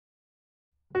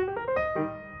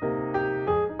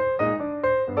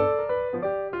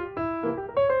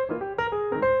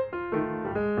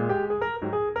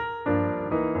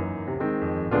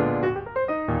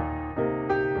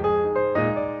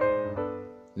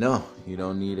No, you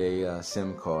don't need a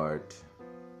SIM card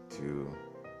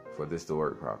for this to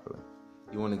work properly.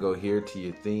 You want to go here to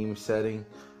your theme setting.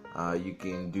 You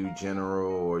can do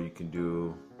general or you can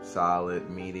do silent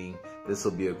meeting. This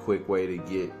will be a quick way to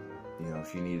get,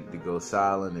 if you needed to go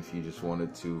silent, if you just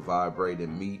wanted to vibrate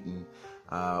in meeting,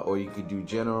 or you could do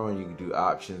general and you can do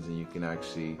options and you can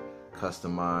actually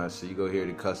customize. So you go here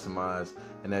to customize,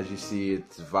 and as you see,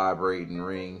 it's vibrate and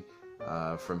ring.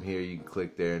 From here you can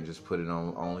click there and just put it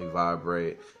on only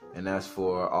vibrate, and that's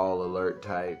for all alert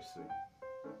types.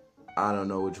 I don't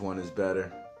know which one is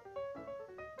better.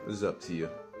 It's up to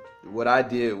you. What I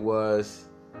did was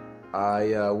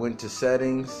I went to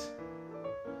settings.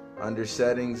 Under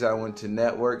settings I went to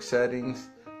network settings.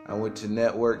 I went to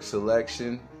network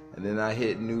selection, and then I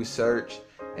hit new search,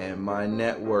 and my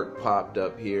network popped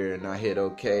up here, and I hit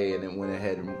OK, and it went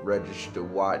ahead and registered the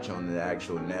watch on the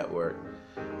actual network.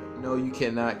 No, you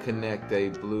cannot connect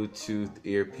a Bluetooth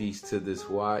earpiece to this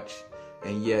watch.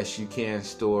 And yes, you can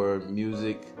store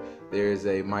music. There's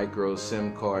a micro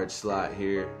SIM card slot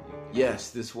here. Yes,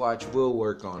 this watch will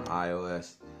work on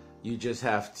iOS. You just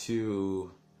have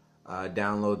to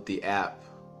download the app.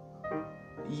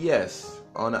 Yes,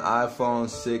 on the iPhone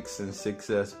 6 and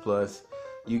 6S Plus,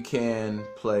 you can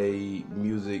play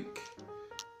music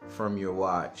from your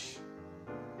watch.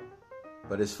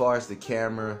 But as far as the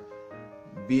camera,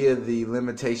 via the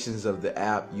limitations of the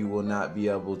app, you will not be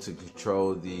able to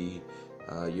control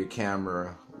your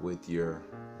camera with your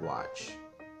watch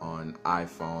on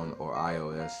iPhone or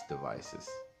iOS devices.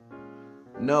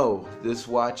 No, this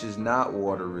watch is not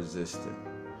water resistant.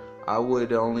 I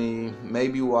would only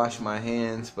maybe wash my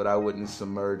hands, but I wouldn't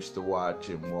submerge the watch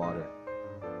in water.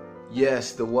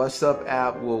 Yes, the What's Up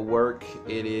app will work.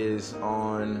 It is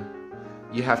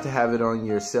you have to have it on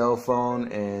your cell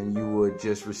phone, and you would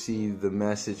just receive the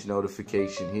message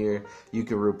notification here. You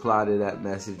can reply to that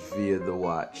message via the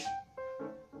watch.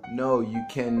 No, you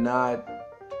cannot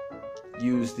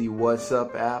use the What's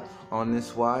Up app on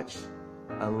this watch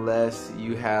unless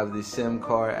you have the SIM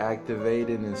card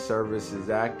activated and service is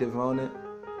active on it.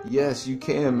 Yes, you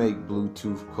can make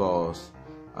Bluetooth calls.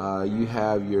 You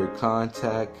have your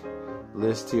contact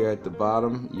list here at the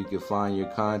bottom. You can find your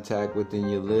contact within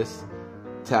your list.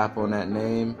 Tap on that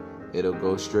name, it'll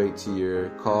go straight to your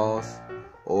calls,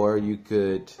 or you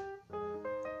could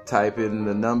type in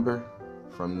the number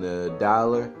from the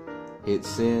dialer, hit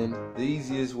send. The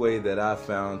easiest way that I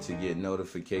found to get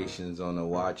notifications on a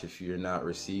watch if you're not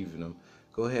receiving them,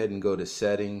 go ahead and go to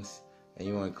settings, and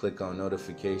you want to click on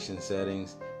notification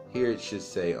settings. Here it should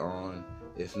say on.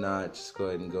 If not, just go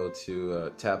ahead and go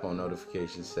to tap on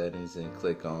notification settings and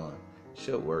click on. It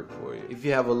should work for you. If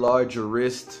you have a larger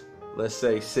wrist, let's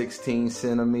say 16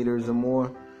 centimeters or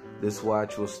more, this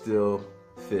watch will still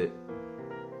fit.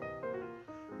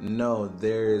 No,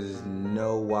 there is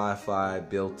no Wi-Fi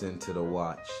built into the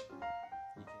watch,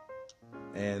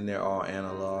 and they're all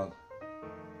analog.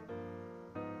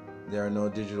 There are no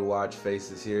digital watch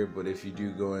faces here, but if you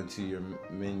do go into your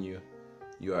menu,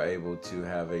 you are able to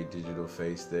have a digital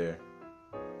face there.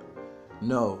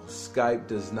 No, Skype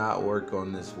does not work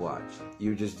on this watch.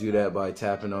 You just do that by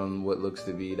tapping on what looks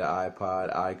to be the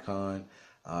iPod icon.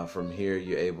 From here,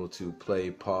 you're able to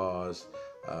play, pause,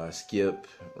 skip,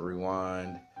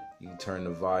 rewind. You can turn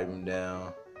the volume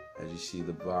down. As you see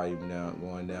the volume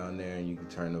going down there, and you can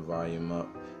turn the volume up.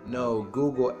 No,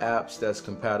 Google apps that's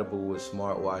compatible with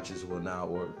smartwatches will not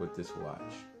work with this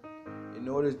watch. In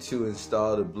order to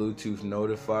install the Bluetooth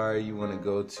notifier, you want to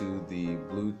go to the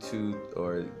Bluetooth,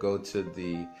 or go to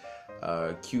the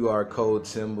QR code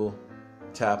symbol,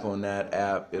 tap on that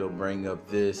app, it'll bring up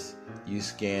this. You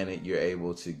scan it, you're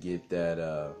able to get that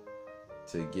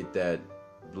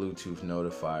Bluetooth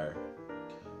notifier.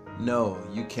 No,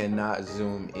 you cannot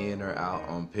zoom in or out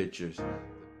on pictures.